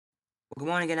Well, good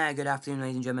morning, good night, good afternoon,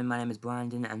 ladies and gentlemen. My name is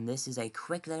Brandon, and this is a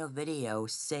quick little video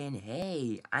saying,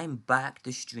 hey, I'm back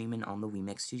to streaming on the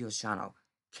Remix Studios channel.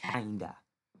 Kinda.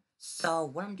 So,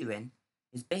 what I'm doing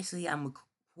is basically I'm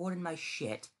recording my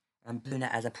shit, and I'm doing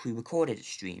it as a pre-recorded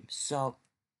stream. So,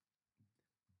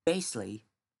 basically,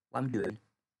 what I'm doing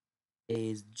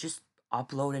is just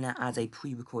uploading it as a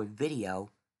pre-recorded video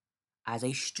as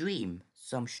a stream.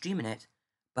 So, I'm streaming it,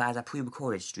 but as a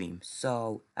pre-recorded stream.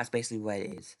 So, that's basically what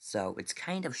it is. So, it's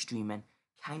kind of streaming,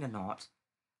 kind of not.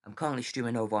 I'm currently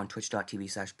streaming over on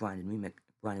twitch.tv/Brandon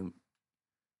Remix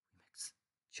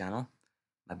channel.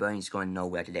 My brain's going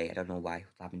nowhere today. I don't know why.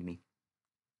 What's happened to me?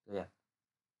 So yeah.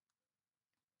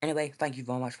 Anyway, thank you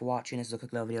very much for watching. This is a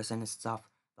quick little video saying this stuff.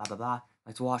 Blah blah blah.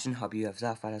 Thanks for watching. Hope you have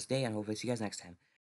yourself a nice day, and hopefully see you guys next time.